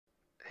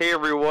Hey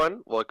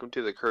everyone, welcome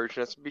to the Courage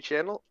and SMP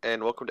channel,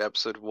 and welcome to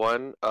episode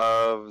 1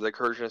 of the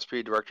Courage and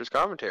SMP Director's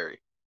Commentary.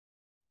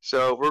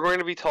 So, we're going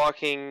to be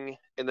talking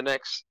in the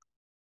next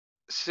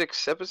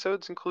 6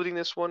 episodes, including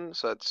this one,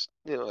 so that's,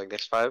 like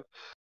next 5,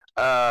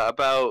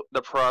 about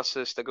the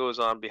process that goes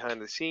on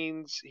behind the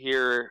scenes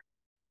here,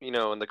 in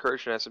the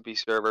Courage and SMP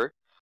server,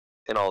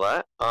 and all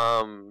that.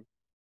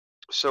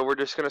 So we're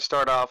just going to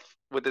start off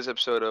with this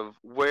episode of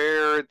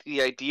where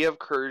the idea of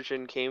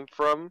Coursion came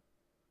from,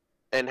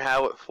 and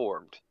how it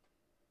formed.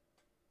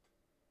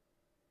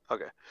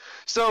 Okay,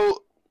 so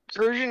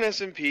Coursion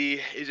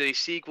SMP is a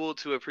sequel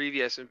to a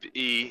previous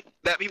SMP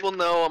that people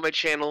know on my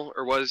channel,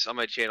 or was on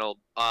my channel,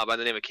 by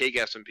the name of Cake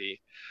SMP.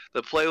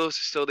 The playlist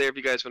is still there if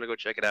you guys want to go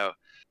check it out.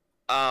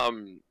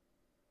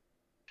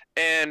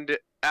 And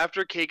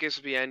after Cake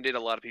SMP ended, a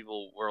lot of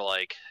people were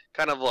like,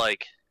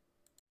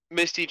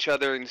 missed each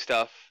other and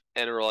stuff,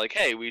 and were like,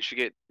 hey, we should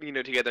get,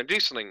 together and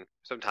do something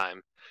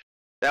sometime.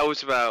 That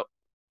was about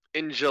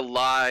in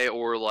July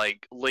or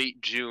like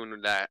late June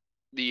that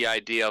the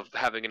idea of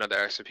having another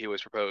SMP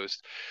was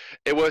proposed.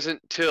 It wasn't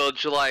till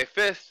July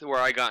 5th where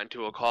I got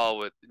into a call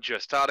with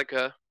Just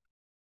Tautica,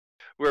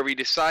 where we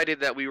decided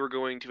that we were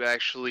going to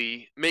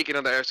actually make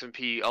another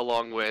SMP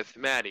along with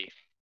Maddie.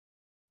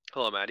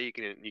 Hello, Maddie.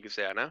 You can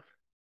say that now.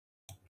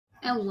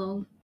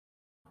 Hello.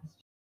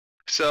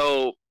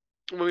 So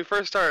when we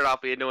first started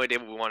off, we had no idea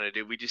what we wanted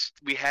to do.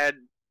 We had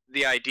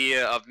the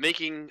idea of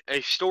making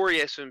a story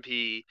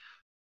SMP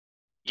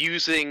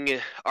using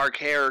our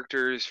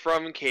characters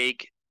from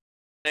Cake,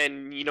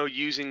 and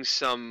using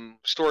some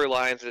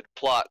storylines and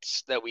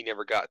plots that we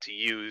never got to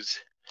use.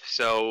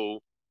 So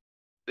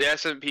the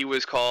SMP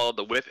was called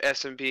the With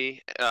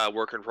SMP,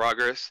 Work in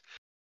Progress,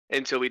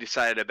 until we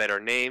decided a better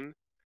name.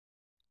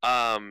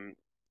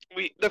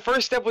 The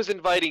first step was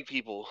inviting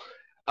people.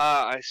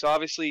 So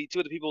obviously 2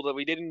 of the people that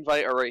we did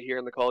invite are right here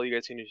in the call. You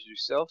guys can introduce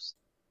yourselves.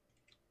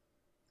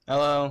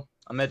 Hello,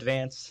 I'm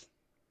Advance.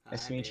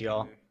 Nice to meet Hi you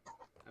all. there.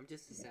 I'm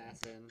just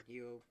Assassin.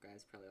 You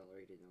guys probably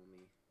already know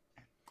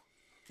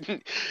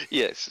me.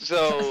 Yes,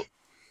 so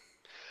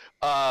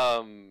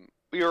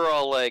we were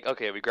all like,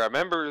 okay, we grabbed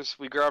members.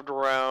 We grabbed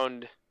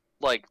around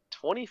like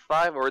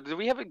 25, or did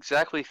we have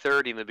exactly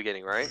 30 in the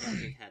beginning, right? Yeah,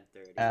 we had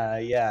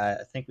 30. Yeah,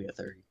 I think we had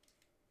 30.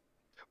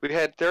 We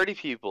had 30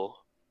 people,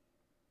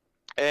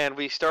 and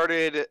we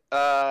started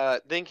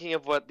thinking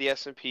of what the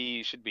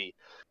SMP should be.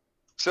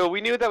 So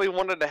we knew that we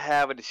wanted to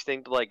have a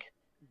distinct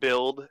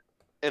build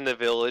in the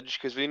village,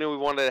 because we knew we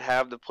wanted to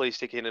have the place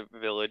taken in a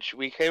village.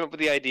 We came up with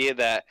the idea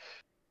that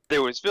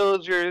there was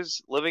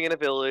villagers living in a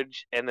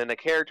village, and then the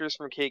characters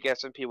from Cake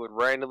SMP would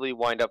randomly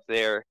wind up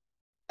there,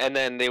 and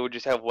then they would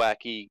just have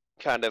wacky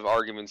kind of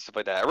arguments, stuff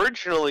like that.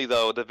 Originally,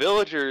 though, the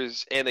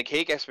villagers and the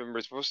Cake SMP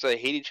members were supposed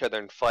to hate each other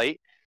and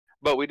fight,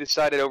 but we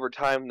decided over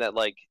time that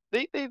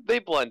they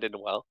blended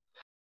well.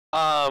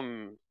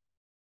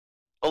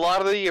 A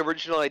lot of the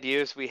original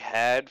ideas we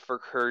had for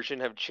Coursion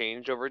have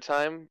changed over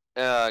time,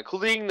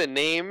 including the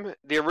name.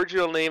 The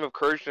original name of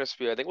Coursion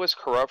SMP, I think, was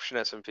Corruption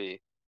SMP.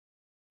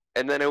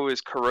 And then it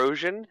was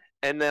Corrosion,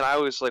 and then I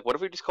was like, what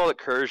if we just call it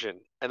Coursion?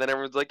 And then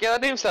everyone's like, yeah,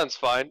 that name sounds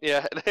fine.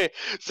 Yeah.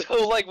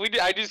 So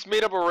I just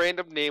made up a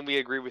random name, we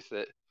agree with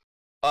it.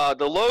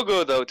 The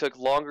logo, though, took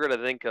longer to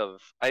think of.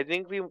 I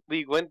think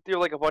we went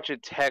through a bunch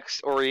of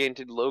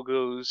text-oriented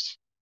logos,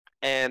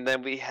 and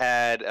then we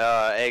had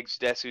Eggs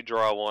Desu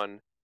draw one.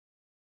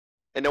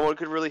 And no one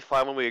could really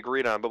find one we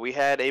agreed on, but we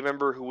had a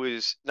member who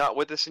was not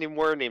with us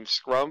anymore named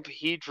Scrump.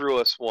 He drew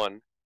us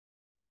one,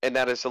 and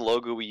that is the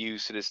logo we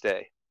use to this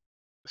day.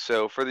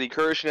 So for the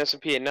Courage and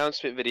SMP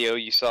announcement video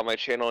you saw on my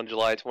channel on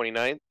July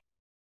 29th,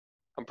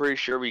 I'm pretty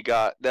sure we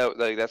got that.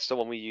 That's the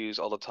one we use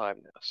all the time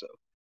now.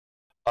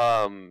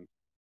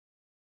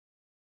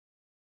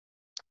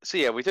 So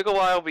yeah, we took a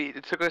while. We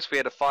had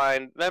to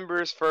find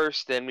members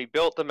first, then we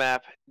built the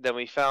map, then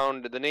we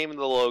found the name of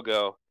the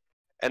logo,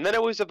 and then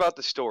it was about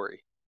the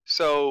story.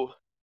 So,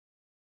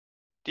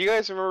 do you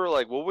guys remember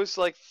what was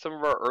some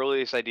of our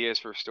earliest ideas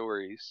for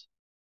stories?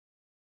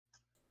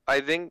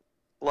 I think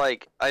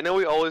I know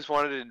we always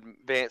wanted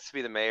Vance to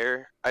be the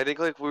mayor. I think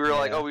we were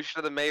oh, we should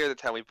have the mayor of the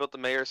town. We built the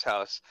mayor's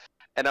house,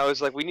 and I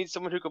was like, we need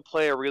someone who can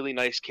play a really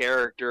nice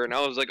character. And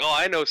I was like, oh,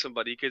 I know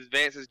somebody, because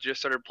Vance has just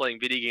started playing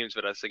video games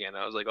with us again.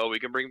 I was like, oh, we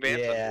can bring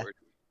Vance on board.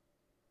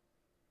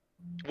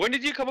 When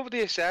did you come up with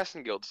the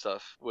Assassin Guild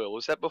stuff, Will?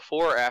 Was that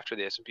before or after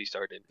the SMP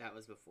started? That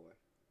was before.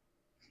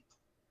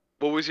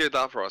 What was your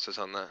thought process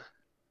on that?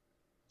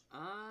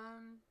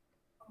 I'm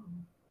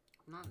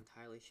not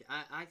entirely sure.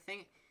 I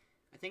think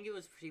it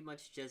was pretty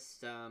much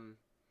just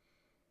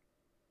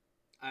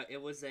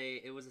it was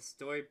a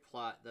story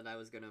plot that I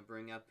was gonna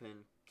bring up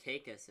in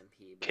Cake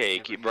SMP.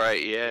 Cake,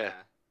 right? Yeah.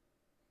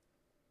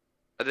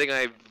 I think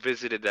I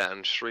visited that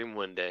on stream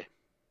one day.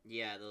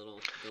 Yeah, the little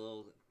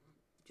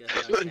just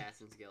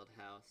Assassin's Guild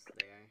house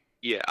there.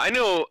 Yeah, I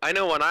know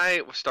when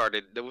I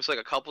started, there was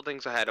a couple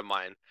things I had in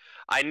mind.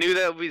 I knew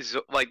that we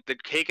the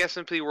Cake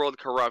SMP world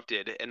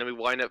corrupted, and then we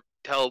wind up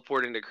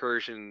teleporting to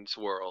Coursion's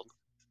world.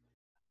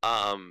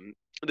 Um,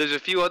 there's a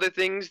few other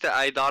things that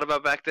I thought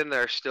about back then that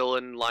are still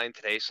in line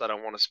today, so I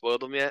don't want to spoil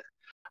them yet.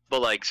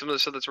 But like some of the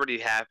stuff that's already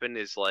happened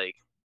is like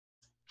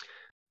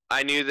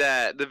I knew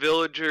that the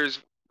villagers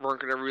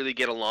weren't gonna really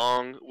get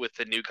along with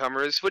the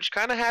newcomers, which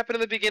kind of happened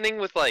in the beginning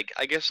with like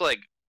I guess like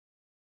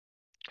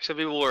some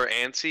people were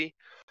antsy,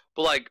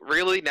 but like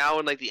really now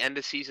in like the end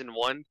of season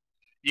 1,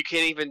 you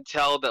can't even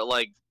tell that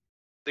like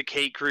the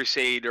Cake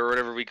Crusade or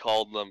whatever we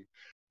called them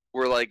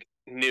were like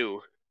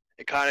new.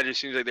 It kind of just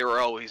seems like they were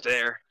always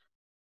there.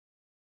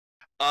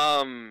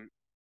 Um,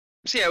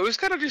 so yeah, it was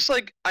kind of just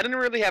like I didn't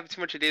really have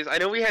too much ideas. I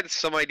know we had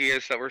some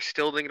ideas that we're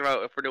still thinking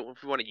about if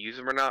we want to use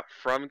them or not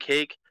from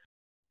Cake.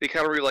 We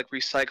kind of like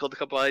recycled a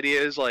couple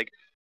ideas. Like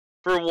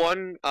for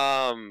one,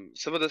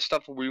 some of the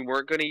stuff we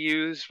weren't going to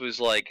use was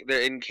like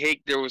there in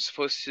Cake there was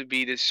supposed to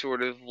be this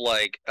sort of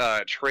like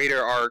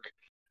traitor arc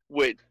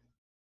with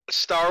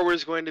Star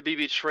was going to be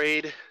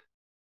betrayed,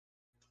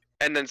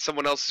 and then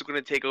someone else is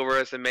going to take over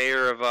as the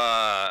mayor of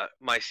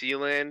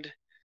Myceland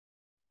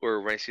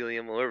or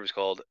Mycelium, whatever it's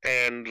called,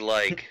 and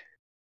like.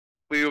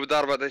 We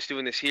thought about this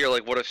doing this here.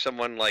 Like, what if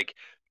someone like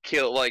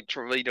killed, like,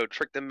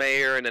 tricked the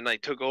mayor and then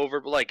like took over?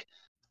 But like,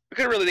 we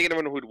couldn't really think of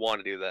anyone who'd want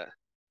to do that.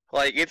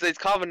 Like, it's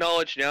common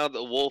knowledge now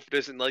that Wolf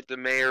doesn't like the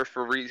mayor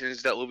for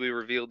reasons that will be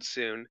revealed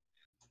soon,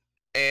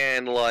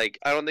 and like,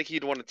 I don't think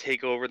he'd want to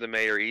take over the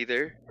mayor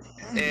either.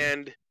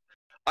 And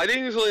I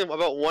think there's only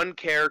about one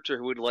character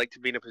who would like to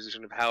be in a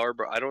position of power,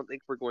 but I don't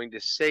think we're going to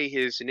say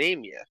his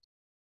name yet.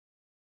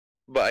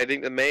 But I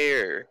think the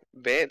mayor,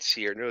 Vance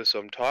here, knows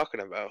what I'm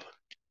talking about.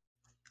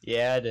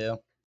 Yeah, I do.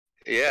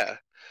 Yeah.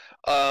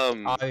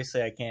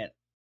 Obviously, I can't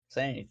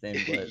say anything,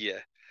 but Yeah.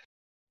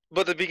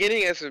 But the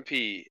beginning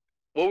SMP,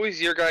 what was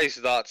your guys'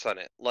 thoughts on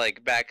it?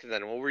 Like back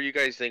then, what were you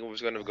guys thinking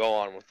was going to go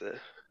on with it?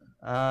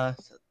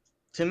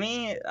 to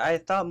me, I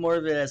thought more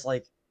of it as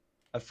like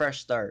a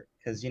fresh start,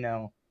 because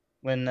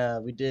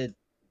when we did,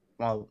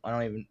 well, I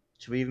don't even.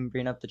 Should we even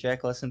bring up the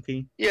Jackal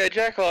SMP? Yeah,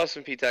 Jackal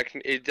SMP.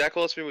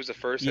 Jackal SMP was the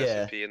first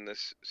Yeah. SMP in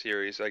this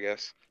series, I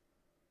guess.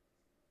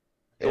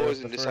 It It was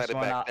wasn't the first decided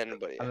one. back then,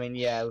 but I yeah. mean,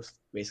 yeah, it was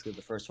basically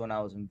the first one I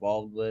was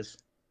involved with.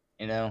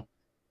 Like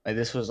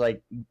this was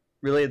like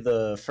really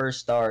the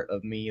first start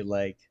of me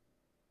like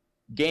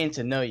getting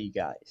to know you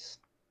guys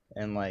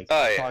and like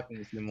Oh yeah. talking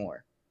with you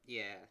more.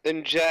 Yeah.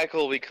 In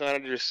Jackal, we kind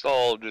of just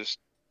all just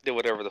did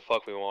whatever the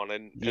fuck we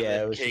wanted. And Yeah,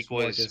 then it was Cake just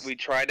more was just- we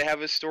tried to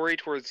have a story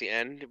towards the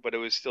end, but it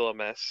was still a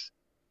mess.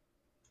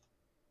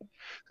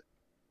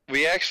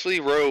 We actually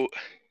wrote.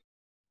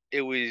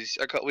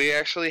 We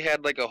actually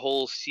had like a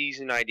whole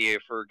season idea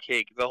for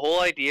Cake. The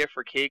whole idea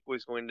for Cake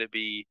was going to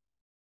be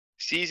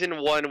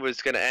Season 1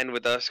 was going to end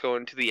with us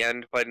going to the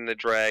end fighting the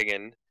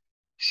dragon.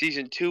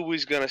 Season 2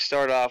 was going to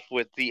start off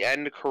with the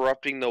end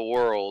corrupting the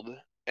world,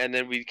 and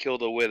then we'd kill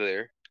the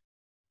Wither.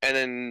 And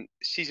then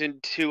Season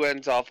 2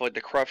 ends off like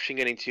the corruption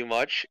getting too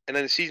much. And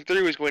then Season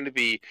 3 was going to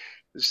be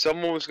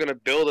someone was going to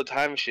build a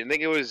time machine. I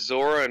think it was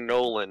Zora and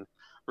Nolan.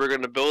 We're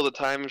going to build a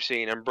time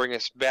machine and bring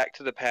us back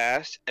to the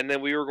past. And then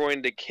we were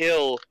going to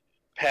kill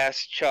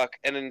past Chuck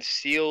and then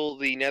seal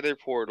the nether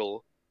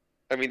portal.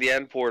 I mean, the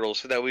end portal,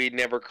 so that we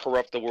never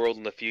corrupt the world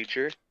in the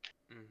future.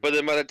 Mhm. But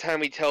then by the time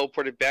we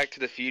teleported back to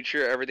the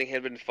future, everything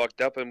had been fucked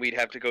up and we'd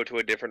have to go to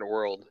a different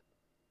world.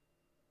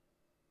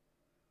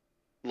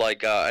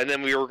 Like, and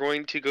then we were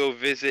going to go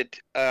visit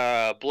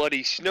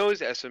Bloody Snow's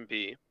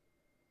SMP.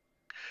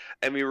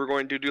 And we were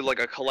going to do like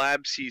a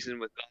collab season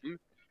with them.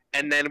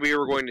 And then we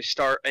were going to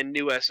start a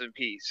new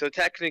SMP. So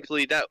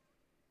technically that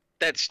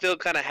still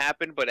kind of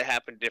happened, but it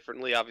happened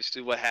differently.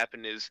 Obviously, what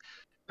happened is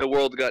the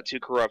world got too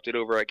corrupted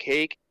over a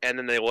cake, and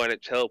then they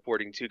wanted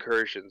teleporting to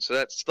Incursion. So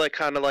that's like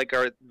kind of like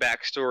our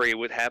backstory,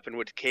 what happened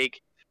with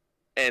Cake,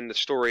 and the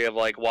story of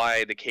like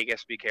why the Cake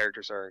SB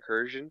characters are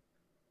Incursion.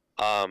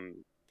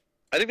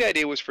 I think the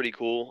idea was pretty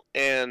cool.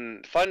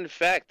 And fun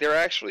fact, there are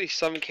actually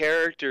some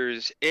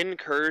characters in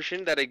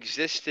Incursion that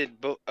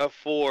existed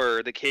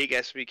before the Cake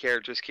SB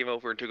characters came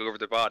over and took over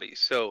their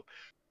bodies. So,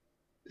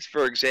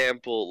 for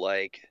example,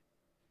 like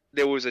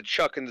there was a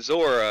Chuck and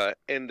Zora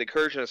in the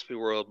Incursion SP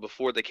world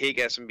before the Cake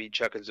SMB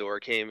Chuck and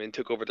Zora came and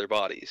took over their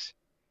bodies.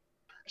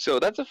 So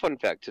that's a fun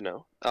fact to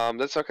know.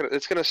 That's not gonna.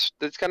 It's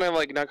kind of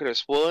like not gonna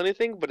spoil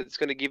anything, but it's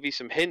gonna give you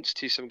some hints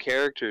to some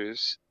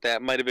characters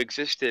that might have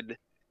existed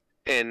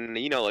in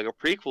like a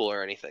prequel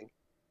or anything.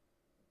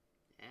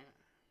 Yeah.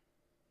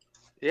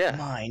 Yeah.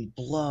 Mind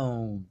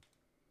blown.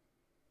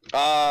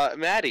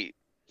 Maddie,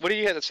 what do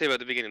you have to say about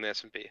the beginning of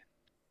the SMP?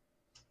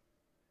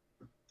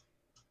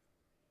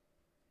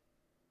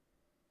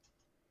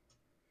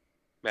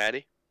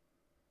 Maddie?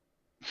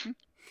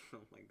 Oh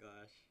my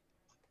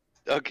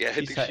gosh. Okay, I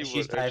think she would.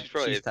 She's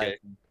probably AFK.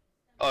 typing.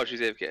 Oh, she's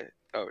AFK.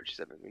 Oh, she's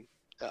typing.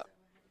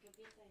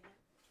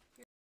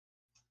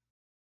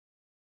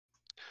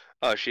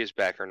 Oh, she has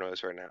background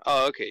noise right now.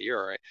 Oh, okay, you're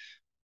alright.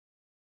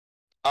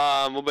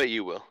 What about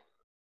you, Will?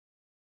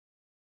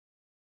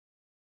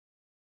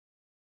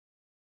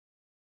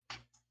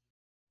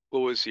 What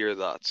was your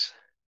thoughts?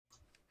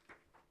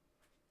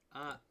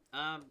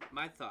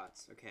 My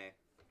thoughts. Okay.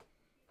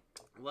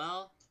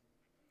 Well,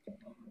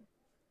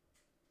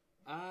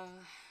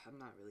 I'm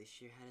not really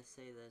sure how to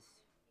say this.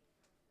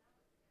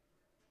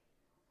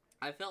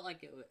 I felt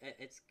like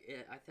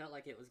I felt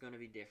like it was going to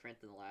be different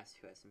than the last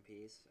two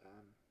SMPs.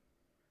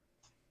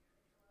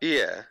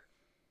 Yeah,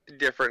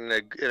 different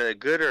in a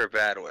good or a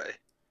bad way.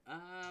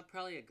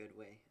 Probably a good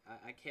way.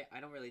 I can't. I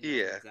don't really know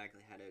Yeah.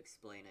 exactly how to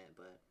explain it,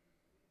 but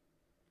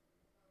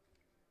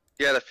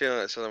You had a feeling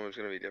that something was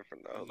gonna be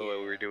different though, the way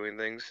we were Yeah. doing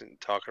things and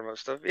talking about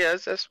stuff. Yeah,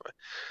 that's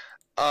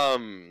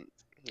fine.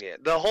 Yeah,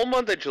 the whole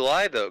month of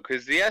July though,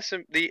 because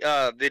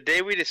the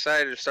day we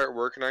decided to start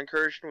working on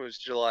Cursion was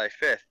July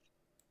 5th.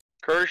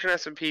 Cursion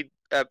SMP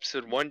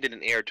episode 1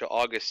 didn't air till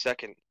August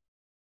 2nd.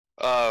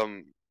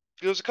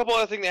 There was a couple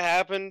other things that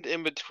happened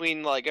in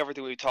between, like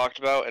everything we talked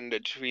about, and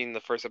between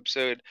the first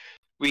episode.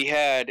 We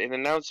had an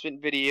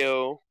announcement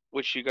video,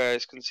 which you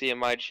guys can see in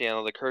my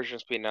channel, the Cursion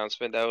SP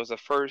announcement. That was the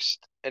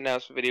first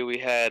announcement video we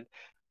had.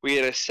 We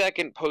had a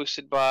second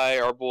posted by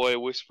our boy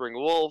Whispering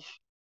Wolf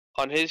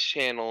on his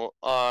channel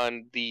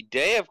on the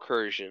day of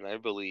Cursion, I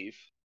believe.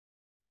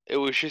 It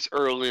was just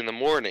early in the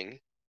morning.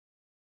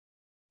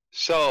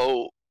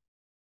 So,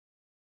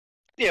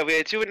 yeah, we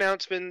had two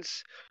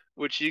announcements,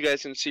 which you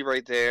guys can see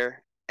right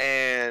there.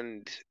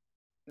 And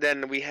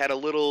then we had a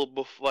little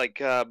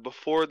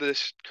before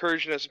this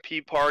Cursion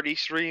SP party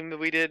stream that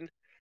we did.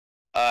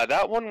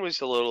 That one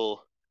was a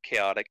little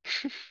chaotic.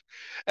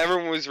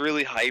 Everyone was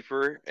really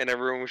hyper, and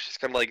everyone was just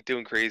kind of like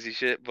doing crazy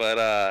shit.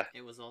 But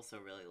it was also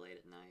really late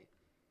at night.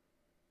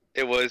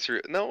 it was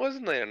no, it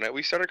wasn't late at night.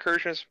 We started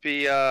Cursion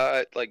SP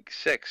at like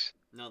 6.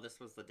 No, this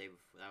was the day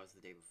before. That was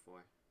the day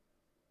before.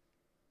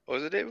 What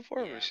was the day before?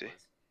 Yeah, Let me see. it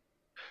was.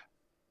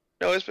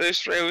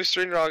 No, it was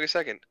streamed on August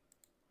 2nd.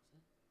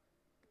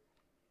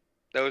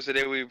 That was the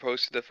day we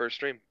posted the first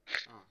stream.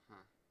 Oh, huh.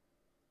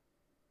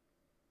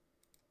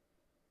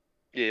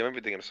 Yeah, you might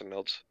be thinking of something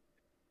else.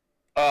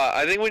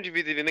 I think what you'd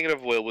be thinking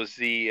of, Will, was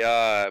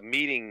the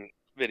meeting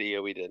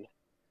video we did.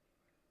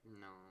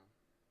 No.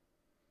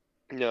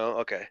 No,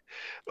 okay.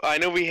 I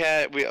know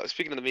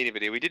speaking of the meeting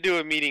video, we did do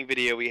a meeting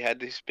video. We had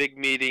this big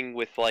meeting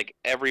with like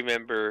every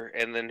member,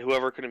 and then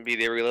whoever couldn't be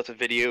there, we left a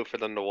video for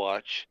them to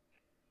watch.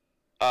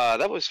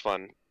 That was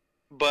fun.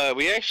 But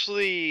we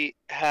actually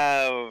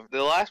have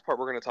the last part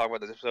we're going to talk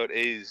about this episode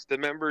is the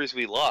members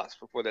we lost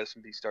before the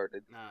SMP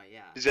started. Oh,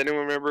 yeah. Does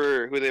anyone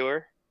remember who they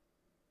were?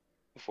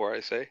 Before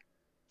I say.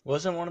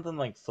 Wasn't one of them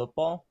like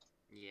football?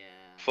 Yeah.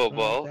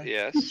 Football, that.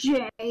 yes.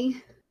 Jay.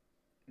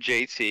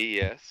 JT,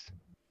 yes.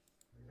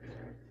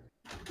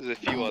 There's a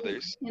few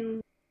others.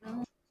 And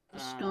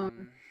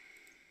Um,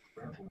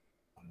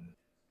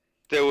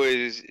 There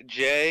was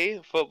Jay,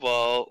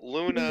 football,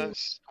 Luna,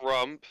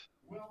 Scrump,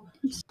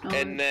 Star.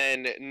 and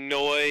then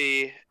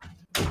Noi,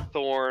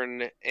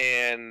 Thorn,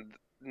 and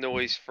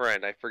Noi's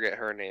friend. I forget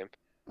her name.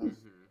 mhm.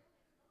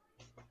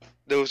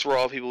 Those were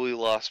all people we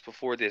lost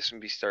before the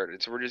SMP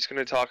started. So we're just going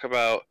to talk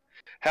about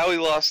how we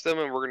lost them,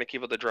 and we're going to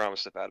keep all the drama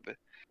stuff out of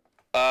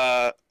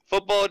it.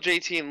 Football,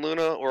 JT, and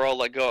Luna were all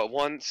let go at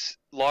once.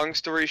 Long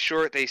story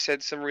short, they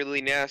said some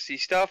really nasty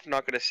stuff. I'm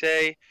not going to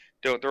say.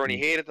 Don't throw any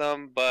hate at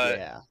them, but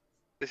Yeah.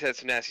 they said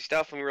some nasty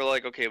stuff, and we were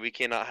like, okay, we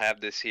cannot have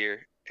this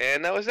here.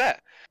 And that was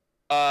that.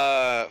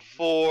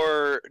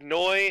 For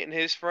Noi and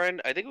his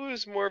friend, I think it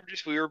was more of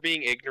just we were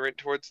being ignorant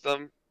towards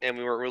them, and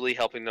we weren't really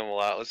helping them a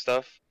lot with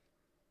stuff.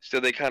 So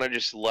they kind of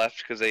just left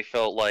because they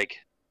felt like,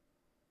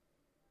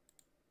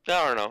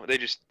 I don't know, they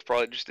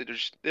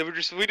were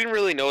just, we didn't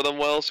really know them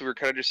well, so we were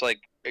kind of just like,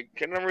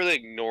 kind of really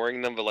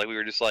ignoring them, but like we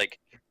were just like,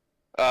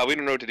 we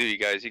don't know what to do, you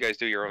guys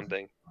do your own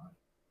thing.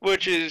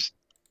 Which is,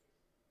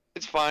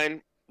 it's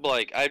fine.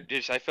 Like, I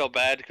felt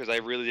bad because I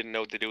really didn't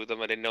know what to do with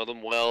them. I didn't know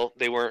them well.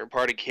 They weren't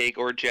part of Cake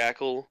or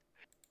Jackal.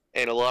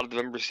 And a lot of the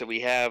members that we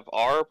have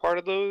are a part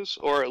of those,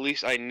 or at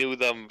least I knew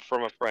them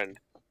from a friend.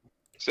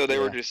 So they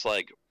were just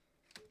like,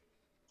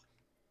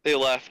 they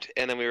left,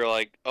 and then we were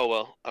like, oh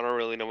well, I don't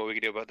really know what we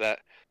can do about that.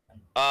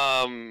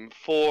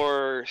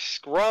 For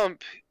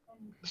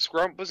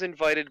Scrump was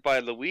invited by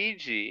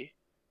Luigi,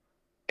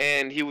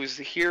 and he was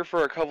here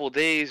for a couple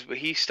days, but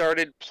he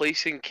started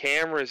placing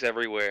cameras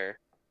everywhere.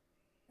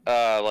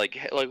 Like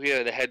we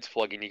had the heads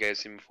plugging you guys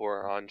seen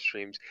before on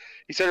streams.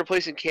 He started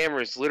placing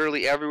cameras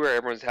literally everywhere,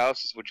 everyone's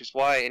houses, which is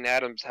why in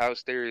Adam's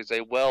house there is a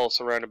well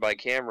surrounded by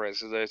cameras.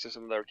 So there's just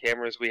some of the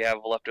cameras we have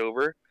left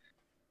over.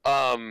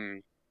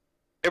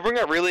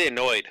 Everyone got really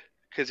annoyed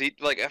because he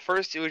like at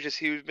first it was just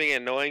he was being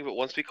annoying, but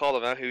once we called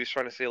him out, he was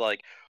trying to say like,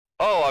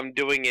 "Oh, I'm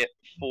doing it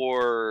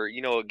for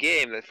a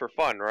game that's for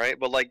fun, right?"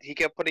 But like he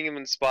kept putting him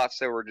in spots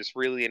that were just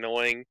really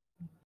annoying.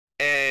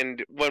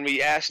 And when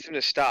we asked him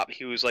to stop,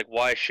 he was like,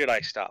 "Why should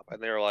I stop?"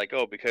 And they were like,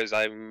 "Oh, because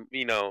I'm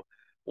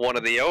one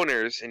of the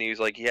owners." And he was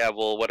like, "Yeah,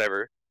 well,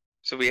 whatever."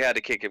 So we had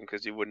to kick him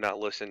because he would not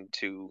listen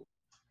to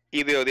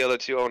either of the other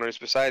two owners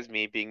besides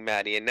me, being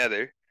Maddie and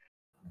Nether.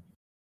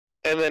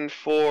 And then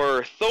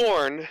for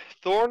Thorn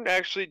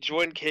actually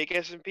joined Cake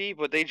SMP,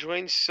 but they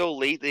joined so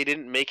late they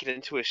didn't make it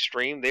into a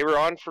stream. They were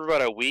on for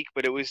about a week,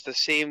 but it was the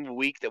same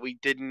week that we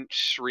didn't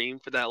stream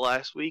for that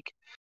last week.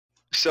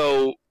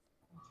 So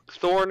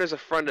Thorn is a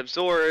friend of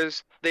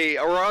Zora's. They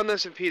are on the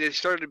SMP. They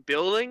started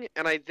building,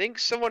 and I think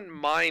someone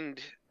mined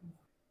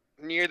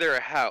near their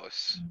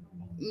house,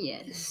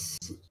 Yes.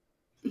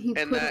 He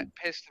and put that a,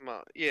 pissed him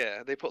off.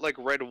 Yeah, they put like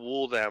red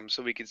wool down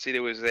so we could see it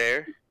was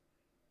there.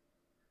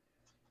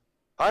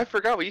 I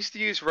forgot we used to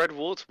use red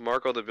wool to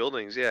mark all the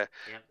buildings. Yeah,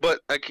 Yep. but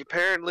like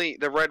apparently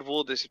the red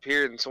wool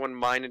disappeared, and someone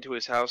mined into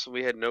his house, and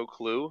we had no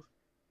clue.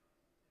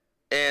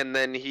 And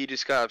then he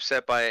just got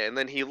upset by it, and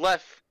then he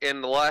left.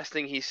 And the last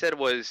thing he said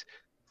was,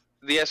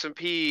 the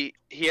SMP,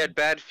 he had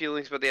bad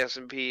feelings about the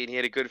SMP, and he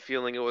had a good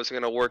feeling it wasn't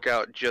going to work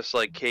out just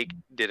like Cake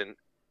didn't.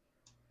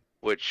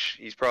 Which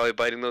he's probably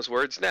biting those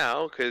words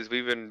now, because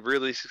we've been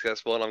really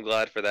successful, and I'm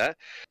glad for that.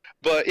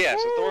 But yeah,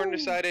 so Thorn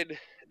decided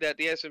that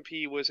the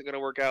SMP wasn't going to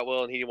work out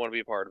well, and he didn't want to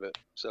be a part of it.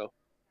 So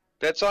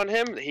that's on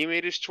him. He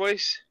made his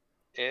choice,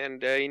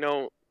 and you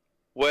know,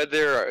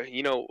 whether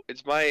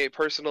it's my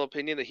personal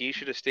opinion that he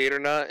should have stayed or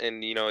not,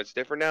 and it's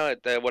different now.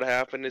 That what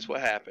happened is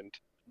what happened.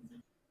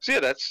 So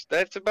yeah,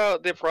 that's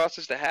about the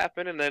process that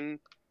happened, and then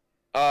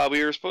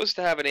we were supposed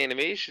to have an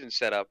animation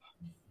set up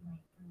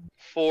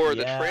for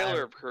the Yeah,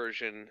 trailer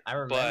version, I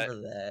but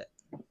remember that.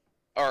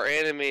 our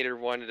animator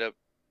wanted up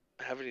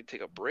having to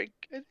take a break.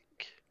 I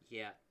think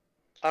Yeah.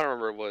 I don't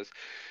remember what it was,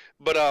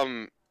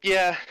 but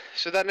yeah.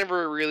 So that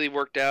never really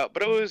worked out,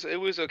 but it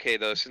was okay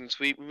though, since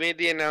we made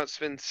the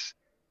announcements.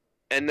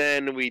 And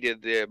then we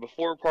did the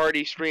before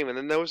party stream, and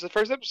then that was the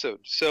first episode.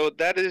 So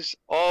that is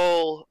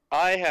all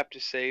I have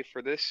to say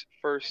for this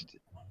first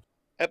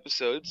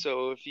episode.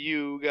 So if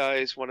you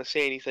guys want to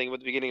say anything about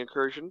the beginning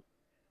incursion.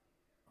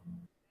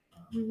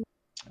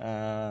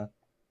 Uh,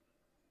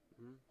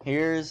 Mhm.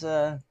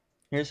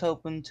 here's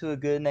hoping to a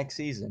good next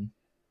season.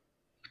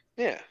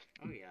 Yeah.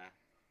 Oh yeah.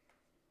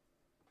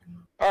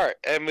 Alright,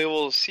 and we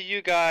will see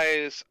you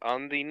guys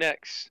on the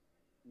next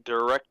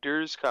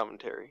Director's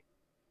Commentary.